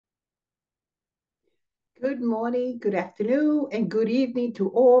Good morning, good afternoon, and good evening to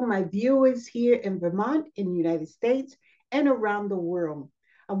all my viewers here in Vermont, in the United States, and around the world.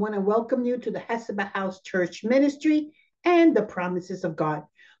 I want to welcome you to the Hepzibah House Church Ministry and the Promises of God.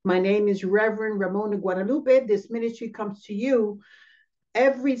 My name is Reverend Ramona Guadalupe. This ministry comes to you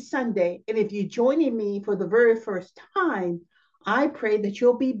every Sunday. And if you're joining me for the very first time, I pray that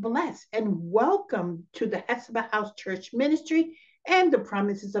you'll be blessed and welcome to the Hepzibah House Church Ministry and the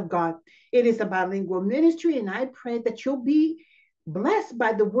Promises of God. It is a bilingual ministry, and I pray that you'll be blessed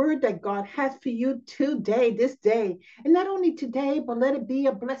by the word that God has for you today, this day. And not only today, but let it be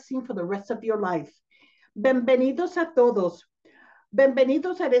a blessing for the rest of your life. Bienvenidos a todos.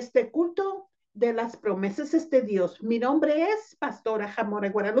 Bienvenidos a este culto de las promesas de Dios. Mi nombre es Pastora Ramona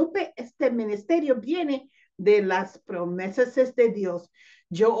Guadalupe. Este ministerio viene de las promesas de Dios.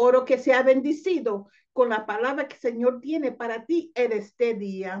 Yo oro que sea bendecido con la palabra que el Señor tiene para ti en este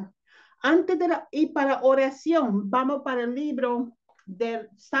día. Antes de ir para oración, vamos para el libro del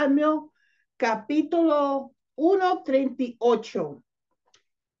Salmo capítulo 1:38.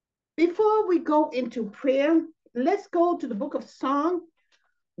 Before we go into prayer, let's go to the book of Psalm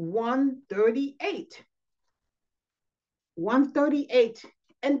 138. 138.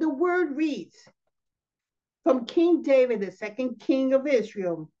 And the word reads from King David, the second king of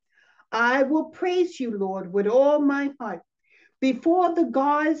Israel. I will praise you, Lord, with all my heart. Before the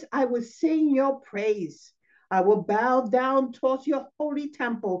gods, I will sing your praise. I will bow down towards your holy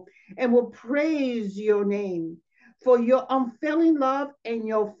temple and will praise your name for your unfailing love and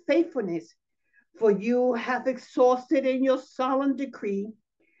your faithfulness. For you have exhausted in your solemn decree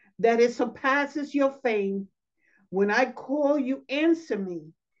that it surpasses your fame. When I call, you answer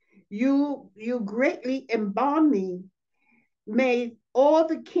me. You greatly embalm me. May all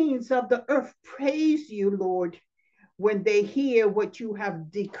the kings of the earth praise you, Lord, when they hear what you have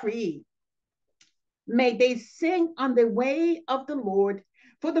decreed. May they sing on the way of the Lord,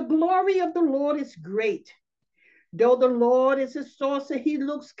 for the glory of the Lord is great. Though the Lord is a source, he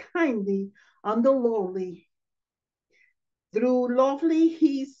looks kindly on the lowly. Through lovely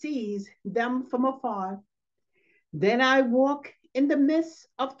he sees them from afar. Then I walk in the midst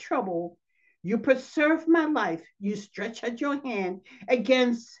of trouble. You preserve my life. You stretch out your hand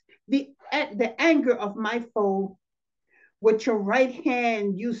against the anger of my foe. With your right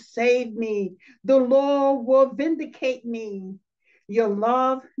hand, you save me. The Lord will vindicate me. Your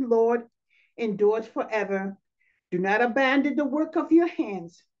love, Lord, endures forever. Do not abandon the work of your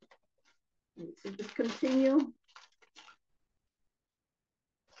hands. Let's just continue.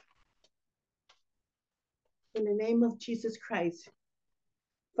 In the name of Jesus Christ,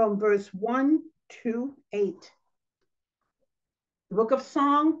 from verse 1 to 8. The book of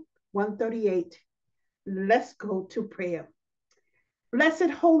Psalm 138. Let's go to prayer. Blessed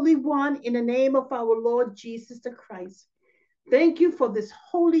Holy One, in the name of our Lord Jesus the Christ, thank you for this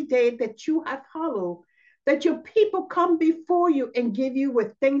holy day that you have hallowed, that your people come before you and give you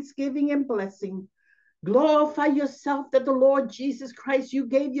with thanksgiving and blessing. Glorify yourself that the Lord Jesus Christ, you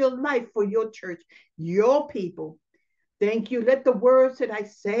gave your life for your church, your people. Thank you. Let the words that I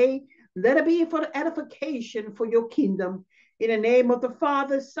say, let it be for the edification for your kingdom. In the name of the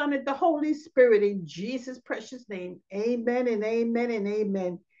Father, Son, and the Holy Spirit, in Jesus' precious name, amen and amen and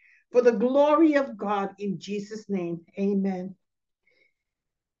amen. For the glory of God, in Jesus' name, amen.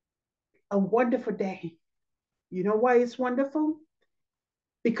 A wonderful day. You know why it's wonderful?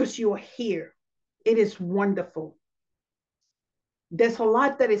 Because you are here. It is wonderful. There's a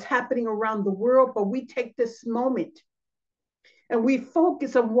lot that is happening around the world, but we take this moment and we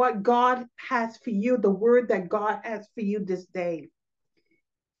focus on what God has for you, the word that God has for you this day.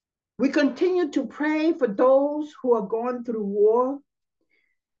 We continue to pray for those who are going through war,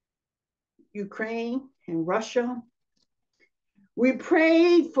 Ukraine and Russia. We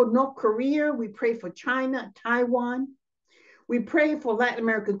pray for North Korea. We pray for China, Taiwan. We pray for Latin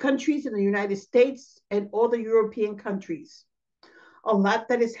American countries in the United States and all the European countries. A lot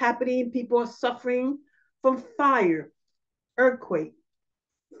that is happening. People are suffering from fire, earthquake,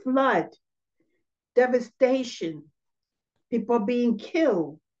 flood, devastation. People are being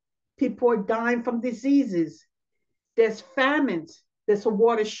killed. People are dying from diseases. There's famines. There's a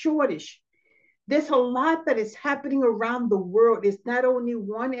water shortage. There's a lot that is happening around the world. It's not only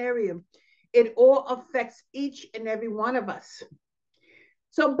one area. It all affects each and every one of us.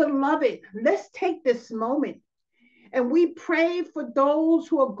 So, beloved, let's take this moment and we pray for those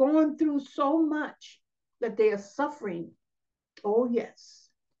who are going through so much that they are suffering. Oh, yes.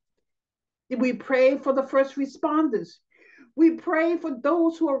 We pray for the first responders. We pray for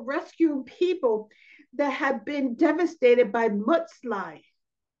those who are rescuing people that have been devastated by mudslide,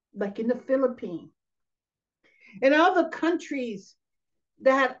 like in the Philippines. In other countries,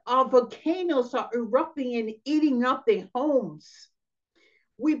 that our volcanoes are erupting and eating up their homes.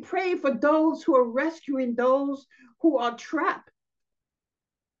 We pray for those who are rescuing those who are trapped.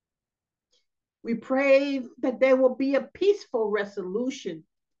 We pray that there will be a peaceful resolution.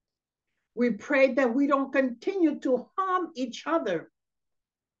 We pray that we don't continue to harm each other.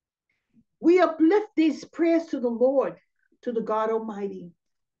 We uplift these prayers to the Lord, to the God Almighty.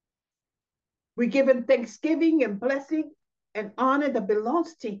 We give him thanksgiving and blessing and honor that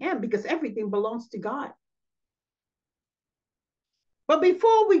belongs to him, because everything belongs to God. But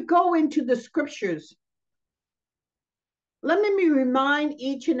before we go into the scriptures, let me remind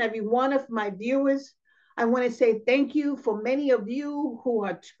each and every one of my viewers, I want to say thank you for many of you who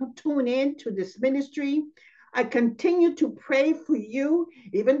are tuned in to this ministry. I continue to pray for you,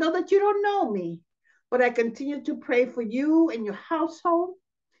 even though that you don't know me, but I continue to pray for you and your household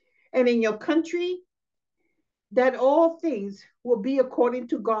and in your country, that all things will be according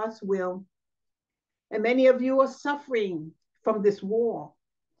to God's will. And many of you are suffering from this war,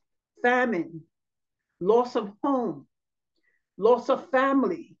 famine, loss of home, loss of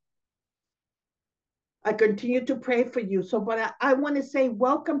family. I continue to pray for you. So, but I want to say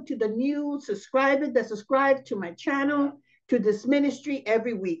welcome to the new subscribers that subscribe to my channel, to this ministry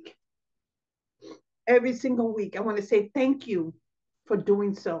every week, every single week. I want to say thank you for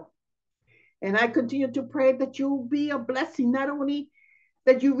doing so. And I continue to pray that you will be a blessing, not only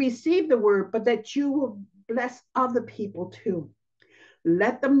that you receive the word, but that you will bless other people too.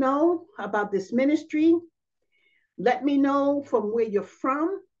 Let them know about this ministry. Let me know from where you're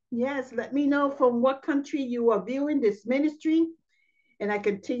from. Yes, let me know from what country you are viewing this ministry. And I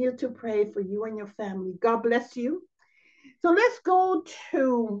continue to pray for you and your family. God bless you. So let's go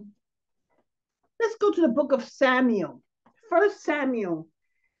to the book of Samuel. 1 Samuel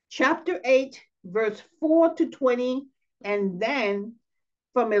chapter 8, verse 4 to 20, and then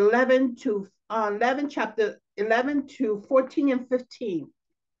from 11 to 11, chapter 11 to 14 and 15.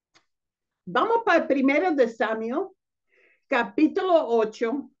 Vamos para el primero de Samuel, capítulo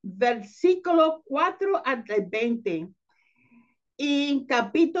 8, versículo 4 hasta el 20, y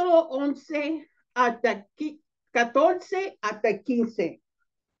capítulo 11 hasta 14 hasta 15.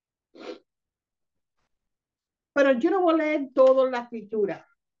 Pero yo no voy a leer toda la escritura.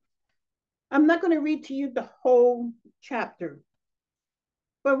 I'm not going to read to you the whole chapter.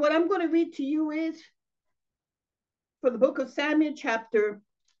 But what I'm going to read to you is for the book of Samuel, chapter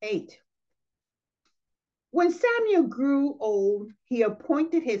 8. When Samuel grew old, he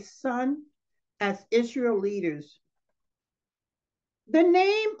appointed his son as Israel leaders. The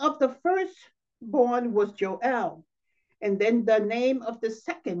name of the firstborn was Joel, and then the name of the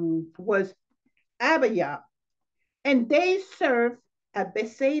second was Abijah, and they served at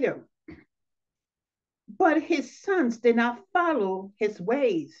Beersheba. But his sons did not follow his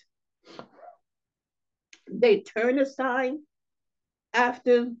ways. They turned aside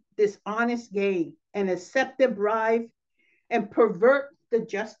after dishonest gain and accepted bribe and pervert the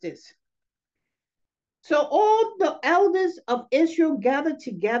justice. So all the elders of Israel gathered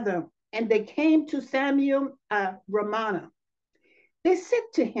together, and they came to Samuel at Ramah. They said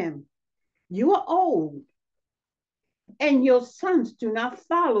to him, "You are old, and your sons do not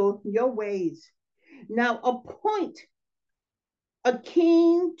follow your ways. Now appoint a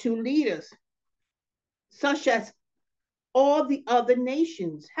king to lead us, such as all the other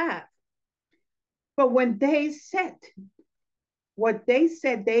nations have." But when they said what they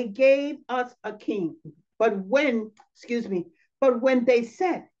said, they gave us a king. But when they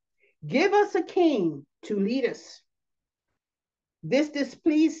said, "Give us a king to lead us," this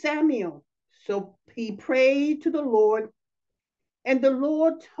displeased Samuel. So he prayed to the Lord, and the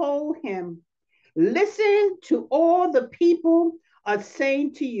Lord told him, "Listen to all the people are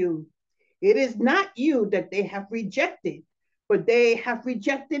saying to you. It is not you that they have rejected, but they have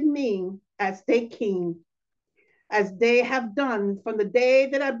rejected me as their king, as they have done from the day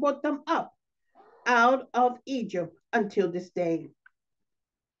that I brought them up out of Egypt until this day,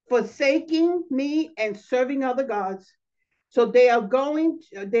 forsaking me and serving other gods. So they are doing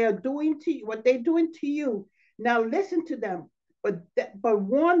to you what they're doing to you. Now listen to them, but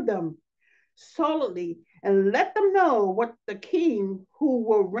warn them solemnly, and let them know what the king who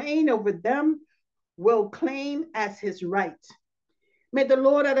will reign over them will claim as his right." May the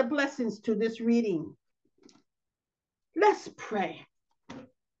Lord add blessings to this reading. Let's pray.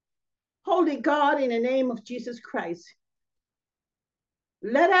 Holy God, in the name of Jesus Christ,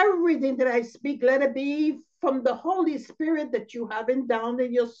 let everything that I speak, let it be from the Holy Spirit that you have endowed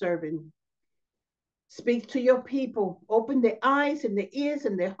in your servant. Speak to your people. Open their eyes and their ears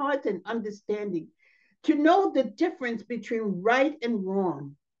and their hearts and understanding, to know the difference between right and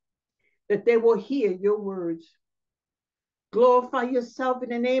wrong, that they will hear your words. Glorify yourself in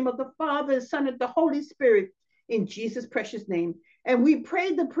the name of the Father, the Son, and the Holy Spirit, in Jesus' precious name. And we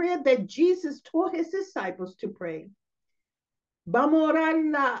pray the prayer that Jesus taught his disciples to pray. Vamos a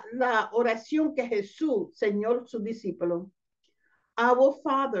orar la oración que Jesús, Señor, su discípulo. Our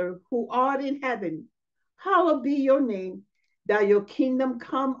Father, who art in heaven, hallowed be your name. That your kingdom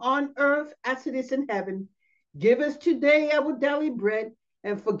come on earth as it is in heaven. Give us today our daily bread,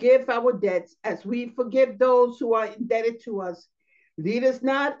 and forgive our debts as we forgive those who are indebted to us. Lead us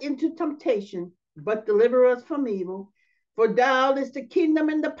not into temptation, but deliver us from evil. For thou is the kingdom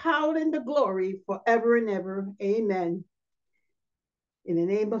and the power and the glory forever and ever. Amen. In the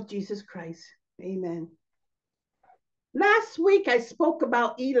name of Jesus Christ, amen. Last week I spoke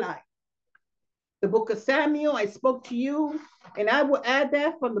about Eli. The book of Samuel, I spoke to you, and I will add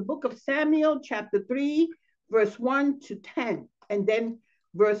that from the book of Samuel, chapter 3, verse 1 to 10, and then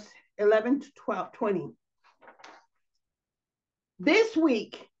verse 11 to 12, 20. This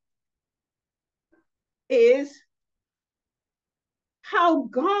week is how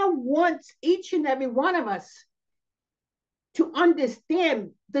God wants each and every one of us to understand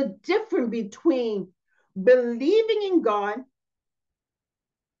the difference between believing in God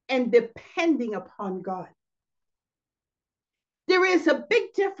and depending upon God. There is a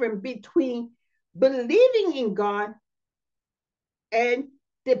big difference between believing in God and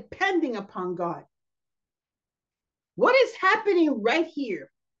depending upon God. What is happening right here?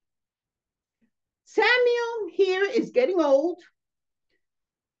 Samuel here is getting old.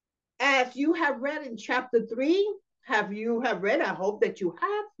 As you have read in chapter 3, I hope that you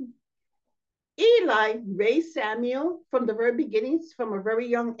have. Eli raised Samuel from the very beginnings, from a very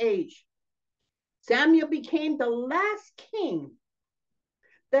young age. Samuel became the last king,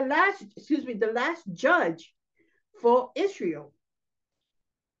 the last judge for Israel.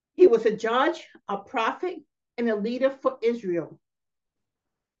 He was a judge, a prophet, and a leader for Israel.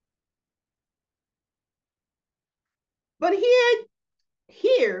 But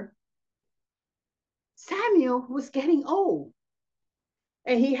here, Samuel was getting old,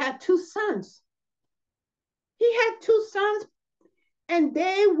 and he had two sons. And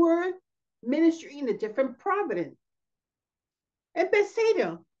they were ministering in a different province. And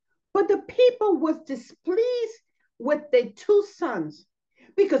Bethsaida, but the people was displeased with their two sons,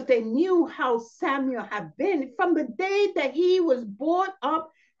 because they knew how Samuel had been from the day that he was brought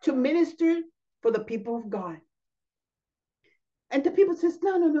up to minister for the people of God. And the people says,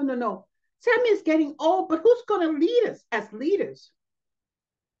 no. Samuel's getting old, but who's going to lead us as leaders?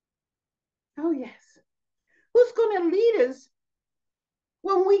 Oh, yes. Who's going to lead us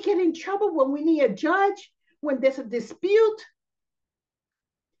when we get in trouble, when we need a judge, when there's a dispute?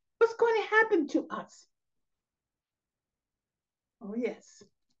 What's going to happen to us? Oh, yes.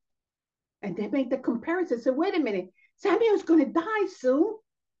 And they make the comparison. So wait a minute, Samuel's going to die soon.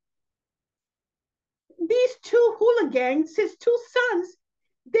 These two hooligans, his two sons,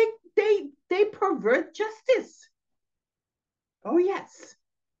 they pervert justice. Oh, yes.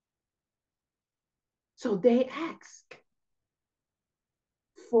 So they ask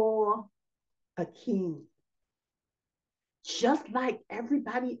for a king, just like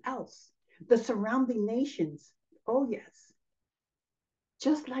everybody else, the surrounding nations. Oh, yes.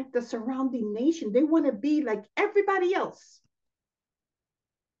 Just like the surrounding nation, they want to be like everybody else.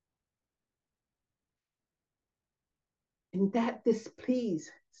 And that displeased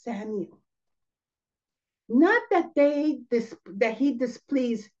Samuel. Not that he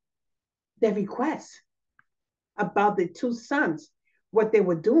displeased their request about the two sons, what they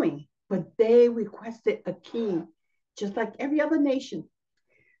were doing, but they requested a king, just like every other nation.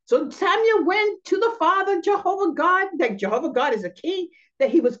 So Samuel went to the Father, Jehovah God, that Jehovah God is a king, that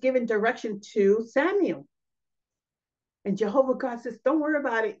he was giving direction to Samuel. And Jehovah God says, don't worry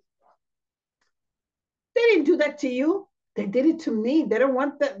about it. They didn't do that to you. They did it to me. They don't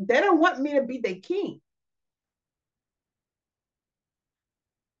want me to be their king.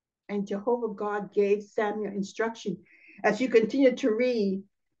 And Jehovah God gave Samuel instruction. As you continue to read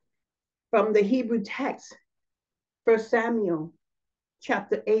from the Hebrew text, 1 Samuel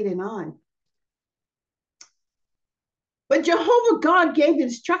chapter 8 and on. But Jehovah God gave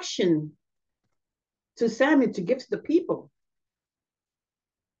instruction to Samuel to give to the people.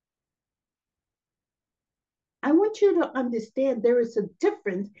 I want you to understand there is a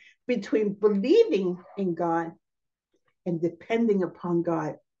difference between believing in God and depending upon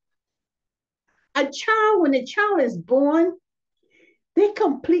God. When a child is born, they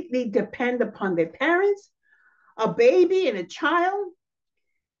completely depend upon their parents. A baby and a child,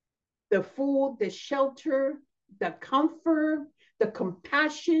 the food, the shelter, the comfort, the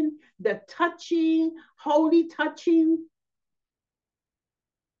compassion, the touching, holy touching,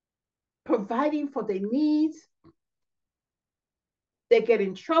 providing for their needs. They get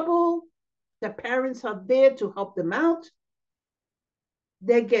in trouble, the parents are there to help them out.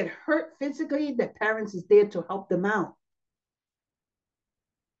 They get hurt physically, the parents is there to help them out.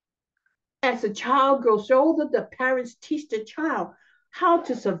 As a child grows older, the parents teach the child how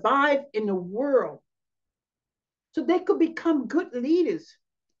to survive in the world so they could become good leaders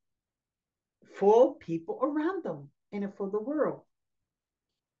for people around them and for the world.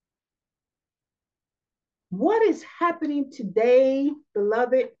 What is happening today,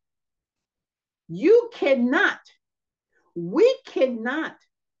 beloved? We cannot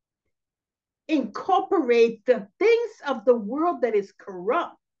incorporate the things of the world that is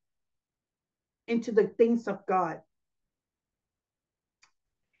corrupt into the things of God.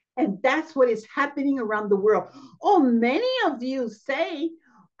 And that's what is happening around the world. Oh, many of you say,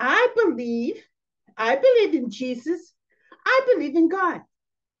 I believe in Jesus. I believe in God.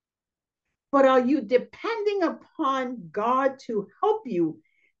 But are you depending upon God to help you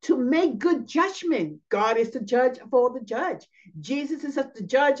to make good judgment? God is the judge of all the judge. Jesus is the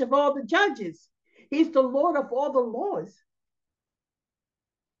judge of all the judges. He's the Lord of all the laws.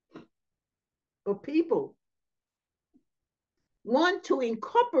 But people want to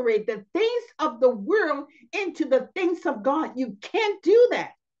incorporate the things of the world into the things of God. You can't do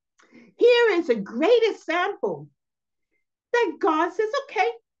that. Here is a great example that God says, okay.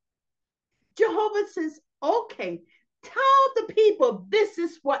 Jehovah says, okay, tell the people this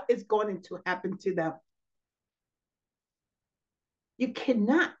is what is going to happen to them. You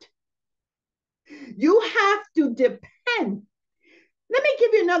cannot. You have to depend. Let me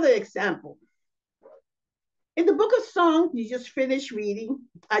give you another example. In the book of Psalms, you just finished reading.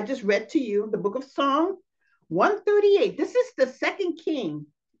 I just read to you the book of Psalms 138. This is the second king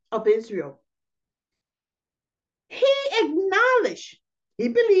of Israel. He acknowledged, he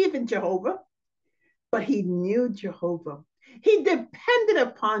believed in Jehovah, but he knew Jehovah. He depended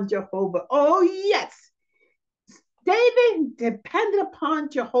upon Jehovah. Oh, yes. David depended upon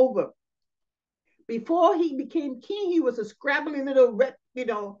Jehovah. Before he became king, he was a scrabbly little red,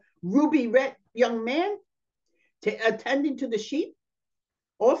 ruby red young man attending to the sheep,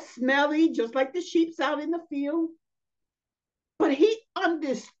 all smelly, just like the sheep's out in the field. But he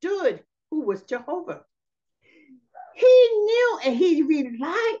understood who was Jehovah. He knew and he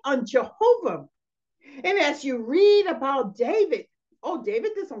relied on Jehovah. And as you read about David, oh,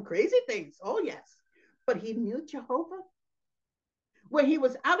 David did some crazy things. Oh, yes. But he knew Jehovah. When he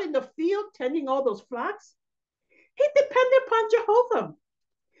was out in the field tending all those flocks, he depended upon Jehovah.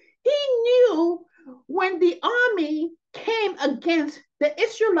 He knew when the army came against the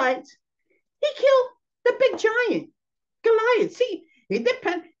Israelites, he killed the big giant, Goliath. See, he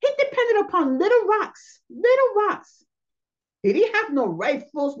depended upon little rocks. He didn't have no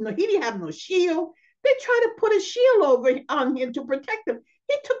rifles, he didn't have no shield. They tried to put a shield over on him to protect him.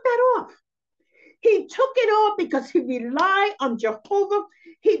 He took that off. He took it off because he relied on Jehovah.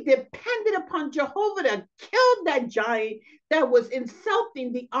 He depended upon Jehovah to kill that giant that was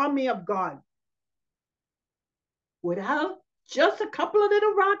insulting the army of God. Without just a couple of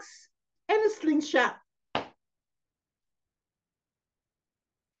little rocks and a slingshot.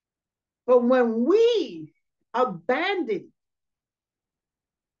 But when we abandon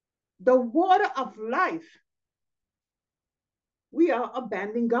the water of life, we are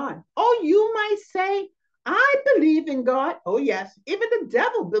abandoning God. Oh, you might say, I believe in God. Oh, yes. Even the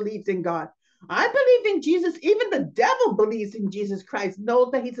devil believes in God. I believe in Jesus. Even the devil believes in Jesus Christ,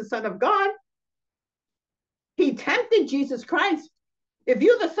 knows that he's the Son of God. He tempted Jesus Christ. If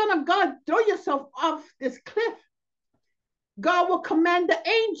you're the Son of God, throw yourself off this cliff. God will command the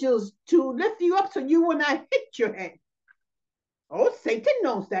angels to lift you up so you will not hit your head. Oh, Satan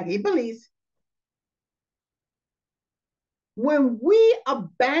knows that. He believes. When we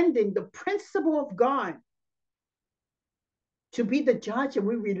abandon the principle of God to be the judge and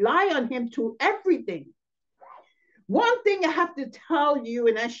we rely on him to everything. One thing I have to tell you,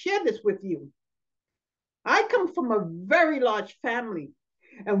 and I share this with you, I come from a very large family.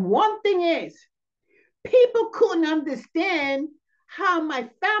 And one thing is, people couldn't understand how my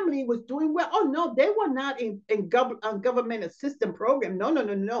family was doing well. Oh, no, they were not in government assistance program.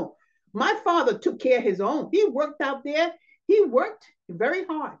 No. My father took care of his own. He worked out there. He worked very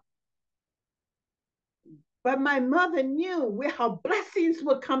hard. But my mother knew where her blessings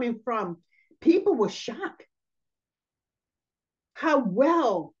were coming from. People were shocked how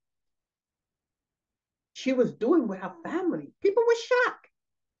well she was doing with her family. People were shocked.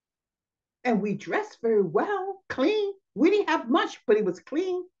 And we dressed very well, clean. We didn't have much, but it was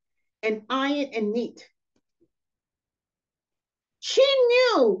clean and iron and neat. She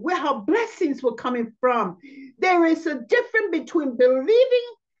knew where her blessings were coming from. There is a difference between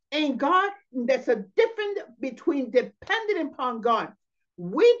believing in God, and there's a difference between depending upon God.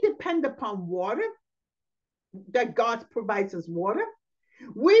 We depend upon water, that God provides us water.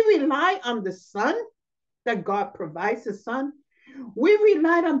 We rely on the sun, that God provides the sun. We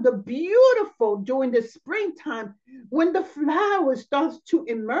relied on the beautiful during the springtime when the flower starts to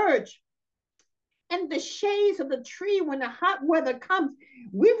emerge and the shades of the tree when the hot weather comes.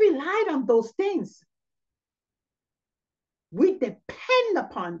 We relied on those things. We depend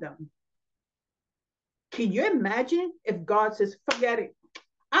upon them. Can you imagine if God says, forget it?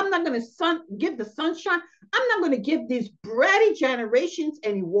 I'm not going to give the sunshine. I'm not going to give these bratty generations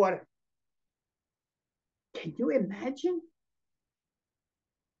any water. Can you imagine?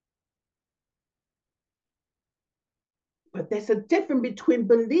 But there's a difference between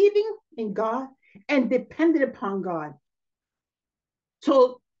believing in God and depending upon God.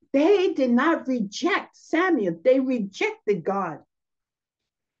 So they did not reject Samuel. They rejected God.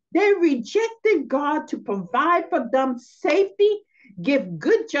 They rejected God to provide for them safety, give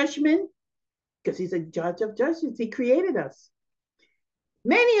good judgment, because he's a judge of judges. He created us.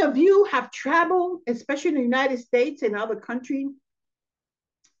 Many of you have traveled, especially in the United States and other countries,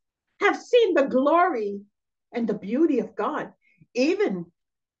 have seen the glory and the beauty of God. Even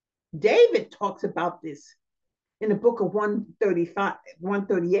David talks about this in the book of 135,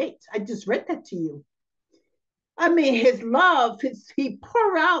 138. I just read that to you. I mean, his love, he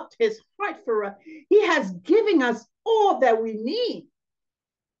poured out his heart for us. He has given us all that we need.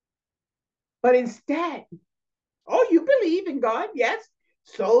 But instead, oh, you believe in God? Yes.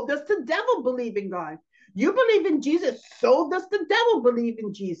 So does the devil believe in God. You believe in Jesus? So does the devil believe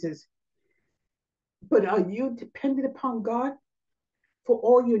in Jesus. But are you dependent upon God for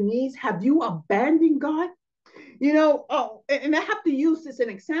all your needs? Have you abandoned God? You know, oh, and I have to use this as an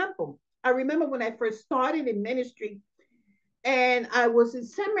example. I remember when I first started in ministry, and I was in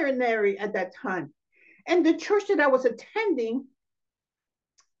seminary at that time. And the church that I was attending,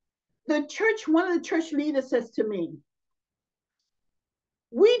 one of the church leaders says to me,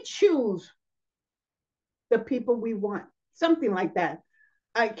 we choose the people we want, something like that.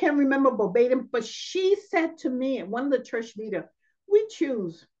 I can't remember verbatim, but she said to me, one of the church leader, we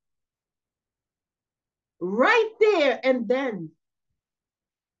choose right there and then.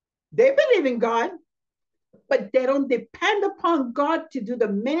 They believe in God, but they don't depend upon God to do the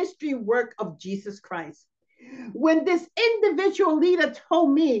ministry work of Jesus Christ. When this individual leader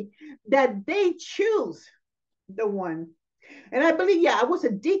told me that they choose the one, and I believe, yeah, I was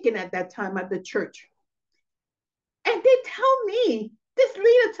a deacon at that time at the church. And they tell me, this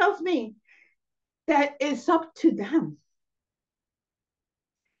leader tells me that it's up to them.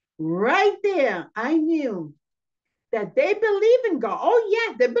 Right there, I knew that they believe in God. Oh,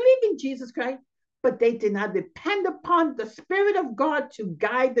 yeah, they believe in Jesus Christ, but they did not depend upon the Spirit of God to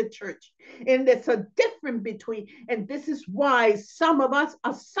guide the church. And there's a difference between, and this is why some of us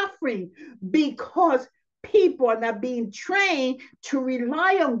are suffering, because people are not being trained to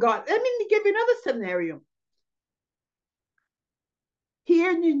rely on God. Let me give you another scenario.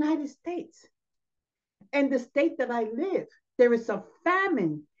 Here in the United States, and the state that I live, there is a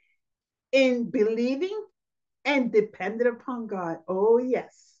famine in believing and dependent upon God. Oh,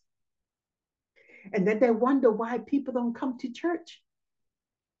 yes. And then they wonder why people don't come to church.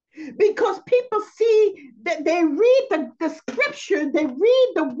 Because people see that they read the scripture, they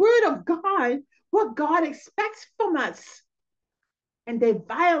read the word of God, what God expects from us. And they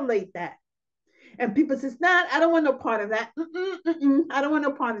violate that. And people says, nah, I don't want no part of that. I don't want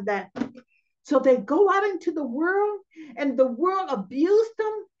no part of that. So they go out into the world and the world abuse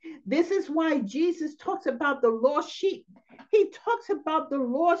them. This is why Jesus talks about the lost sheep. He talks about the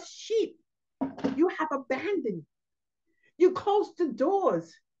lost sheep you have abandoned. You close the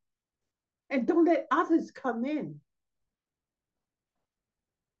doors and don't let others come in.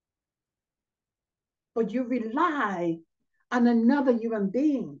 But you rely on another human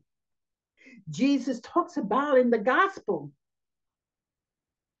being. Jesus talks about in the gospel,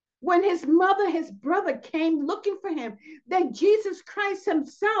 when his mother, his brother came looking for him, that Jesus Christ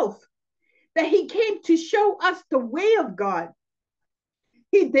himself, that he came to show us the way of God.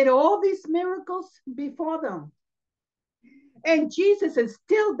 He did all these miracles before them. And Jesus, and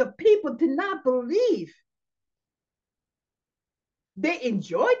still the people did not believe. They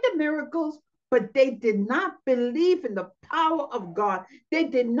enjoyed the miracles, but they did not believe in the power of God. They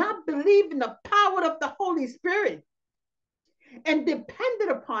did not believe in the power of the Holy Spirit. and depended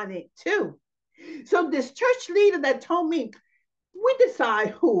upon it too. So this church leader that told me, we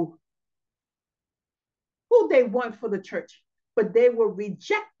decide who they want for the church, but they were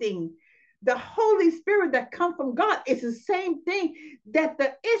rejecting the Holy Spirit that come from God. It's the same thing that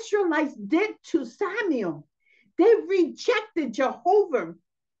the Israelites did to Samuel. They rejected Jehovah.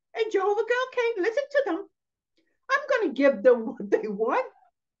 And Jehovah said, okay, listen to them. I'm going to give them what they want.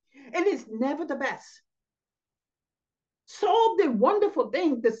 And it's never the best. Saul did wonderful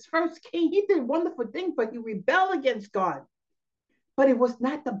things. This first king, he did wonderful things, but he rebelled against God. But it was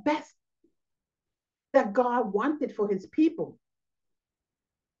not the best that God wanted for his people.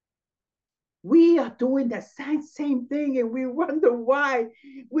 We are doing the same thing, and we wonder why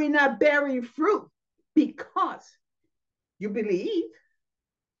we're not bearing fruit, because you believe,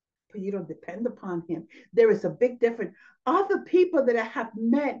 but you don't depend upon him. There is a big difference. Other people that I have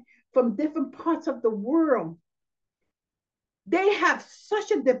met from different parts of the world, they have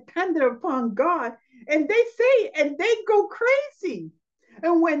such a dependence upon God, and they say, and they go crazy.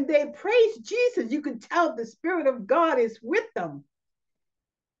 And when they praise Jesus, you can tell the Spirit of God is with them.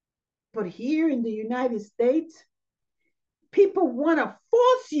 But here in the United States, people want to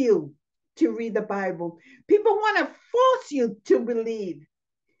force you to read the Bible. People want to force you to believe.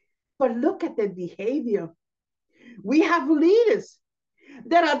 But look at the behavior. We have leaders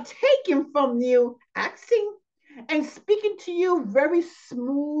that are taking from you, acting and speaking to you very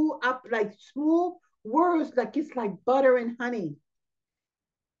smooth up, like smooth words, like it's like butter and honey.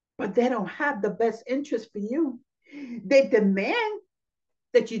 But they don't have the best interest for you. They demand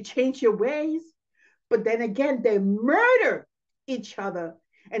that you change your ways, but then again, they murder each other,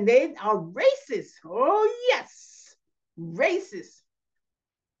 and they are racist. Oh, yes, racist.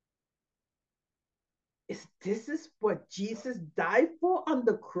 This is what Jesus died for on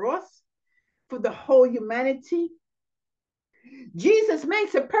the cross for the whole humanity? Jesus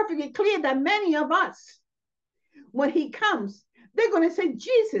makes it perfectly clear that many of us, when he comes, they're going to say,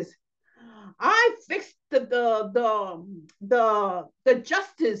 Jesus, I fixed the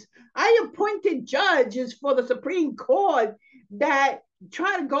justice. I appointed judges for the Supreme Court that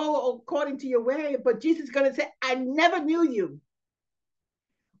try to go according to your way, but Jesus is going to say, I never knew you.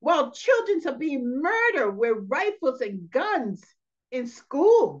 Well, children are being murdered with rifles and guns in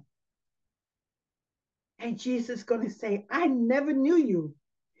school. And Jesus is going to say, I never knew you.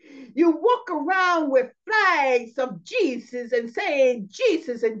 You walk around with flags of Jesus and saying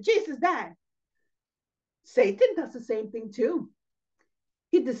Jesus and Jesus that. Satan does the same thing too.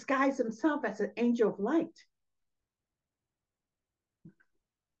 He disguised himself as an angel of light.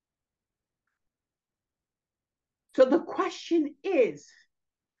 So the question is,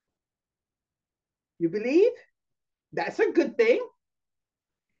 you believe? That's a good thing.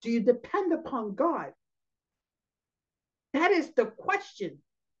 Do you depend upon God? That is the question.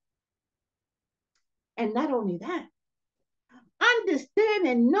 And not only that, understand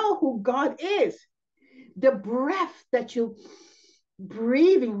and know who God is. The breath that you're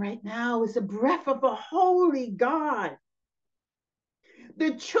breathing right now is the breath of a holy God.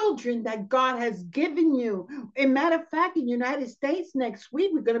 The children that God has given you. As a matter of fact, in the United States next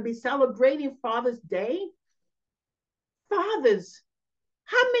week, we're going to be celebrating Father's Day. Fathers,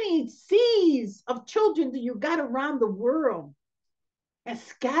 how many seeds of children do you got around the world? And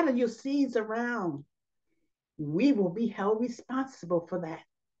scatter your seeds around. We will be held responsible for that.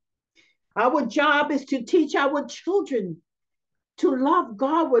 Our job is to teach our children to love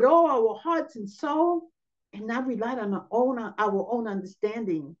God with all our hearts and soul, and not rely on our own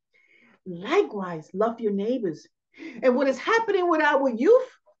understanding. Likewise, love your neighbors. And what is happening with our youth,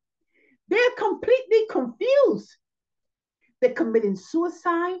 they're completely confused. They're committing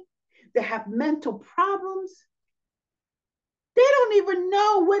suicide. They have mental problems. They don't even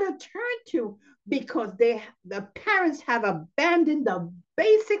know where to turn to, because the parents have abandoned the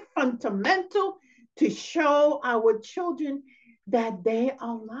basic fundamental to show our children that they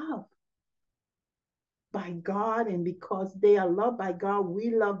are loved by God, and because they are loved by God,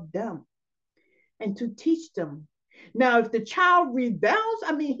 we love them, and to teach them. Now, if the child rebels,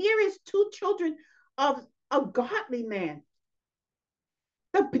 I mean, here is two children of a godly man.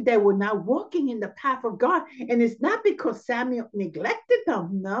 They were not walking in the path of God, and it's not because Samuel neglected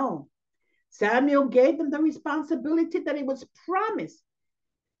them. No, Samuel gave them the responsibility that it was promised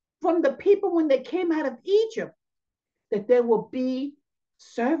from the people when they came out of Egypt, that they will be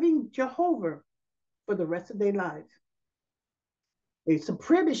serving Jehovah for the rest of their lives. It's a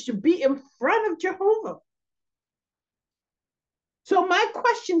privilege to be in front of Jehovah. So my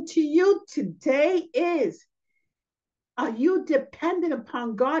question to you today is, Are you dependent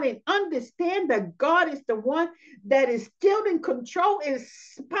upon God and understand that God is the one that is still in control in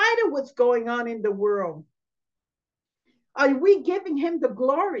spite of what's going on in the world? Are we giving him the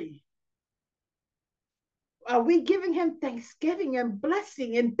glory? Are we giving him thanksgiving and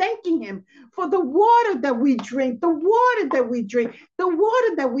blessing and thanking him for the water that we drink, the water that we drink, the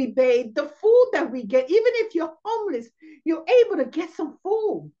water that we bathe, the food that we get? Even if you're homeless, you're able to get some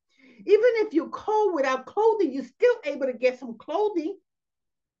food. Even if you're cold without clothing, you're still able to get some clothing.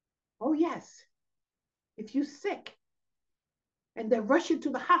 Oh, yes. If you're sick and they rush you to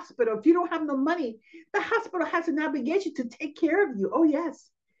the hospital, if you don't have no money, the hospital has an obligation to take care of you. Oh, yes.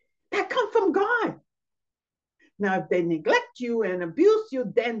 That comes from God. Now, if they neglect you and abuse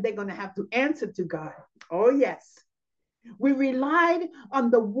you, then they're going to have to answer to God. Oh, yes. We relied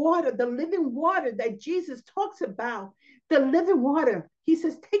on the water, the living water that Jesus talks about, the living water. He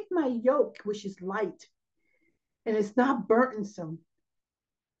says, take my yoke, which is light, and it's not burdensome.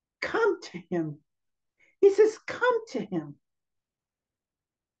 Come to him. He says, come to him.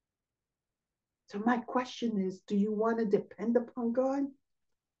 So my question is, do you want to depend upon God?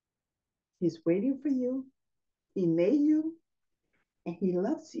 He's waiting for you. He made you, and he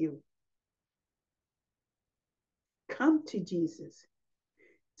loves you. Come to Jesus.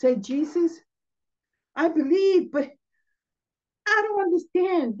 Say, Jesus, I believe, but I don't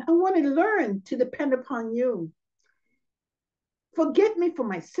understand. I want to learn to depend upon you. Forgive me for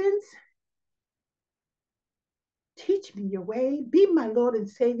my sins. Teach me your way. Be my Lord and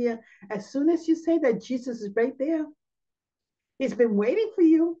Savior. As soon as you say that, Jesus is right there. He's been waiting for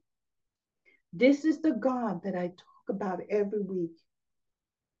you. This is the God that I talk about every week.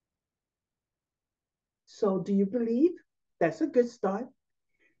 So do you believe? That's a good start.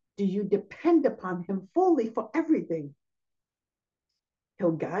 Do you depend upon him fully for everything?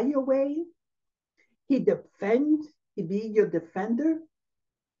 He'll guide your way. He defends. He be your defender.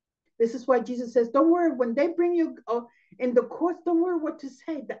 This is why Jesus says, don't worry, when they bring you in the courts, don't worry what to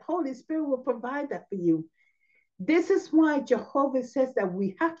say. The Holy Spirit will provide that for you. This is why Jehovah says that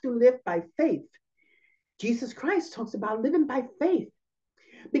we have to live by faith. Jesus Christ talks about living by faith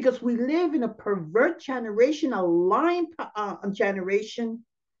because we live in a perverted generation, a lying generation,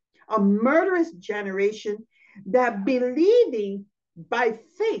 a murderous generation that believing by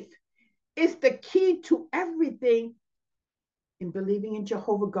faith is the key to everything in believing in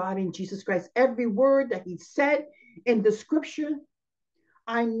Jehovah God and Jesus Christ. Every word that he said in the scripture,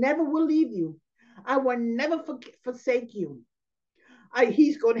 I never will leave you. I will never forsake you.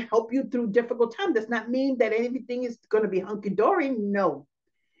 He's going to help you through difficult times. Does not mean that everything is going to be hunky-dory. No.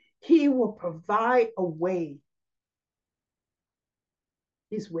 He will provide a way.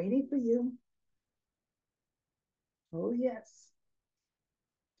 He's waiting for you. Oh, yes.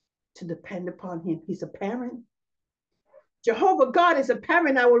 To depend upon him. He's a parent. Jehovah God is a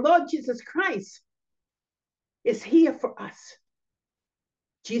parent. Our Lord Jesus Christ is here for us.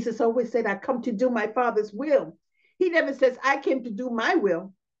 Jesus always said, I come to do my Father's will. He never says, I came to do my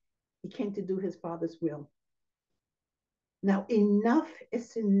will. He came to do his Father's will. Now, enough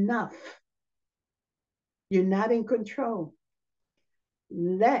is enough. You're not in control.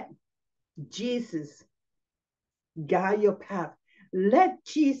 Let Jesus guide your path. Let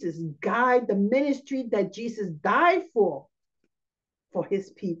Jesus guide the ministry that Jesus died for his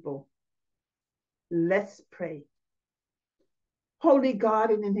people. Let's pray. Holy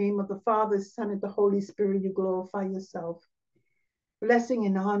God, in the name of the Father, Son, and the Holy Spirit, you glorify yourself. Blessing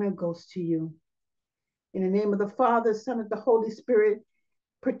and honor goes to you. In the name of the Father, Son, and the Holy Spirit,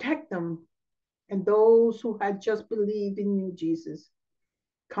 protect them and those who had just believed in you, Jesus.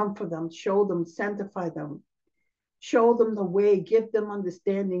 Comfort them, show them, sanctify them. Show them the way, give them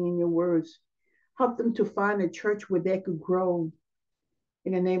understanding in your words. Help them to find a church where they could grow.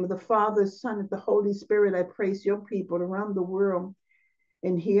 In the name of the Father, Son, and the Holy Spirit, I place your people around the world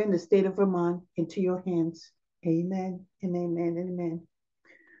and here in the state of Vermont into your hands. Amen and amen and amen.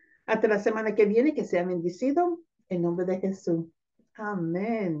 Hasta la semana que viene, que sea bendecido en nombre de Jesús.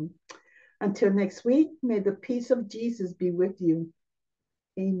 Amen. Until next week, may the peace of Jesus be with you.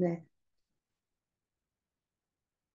 Amen.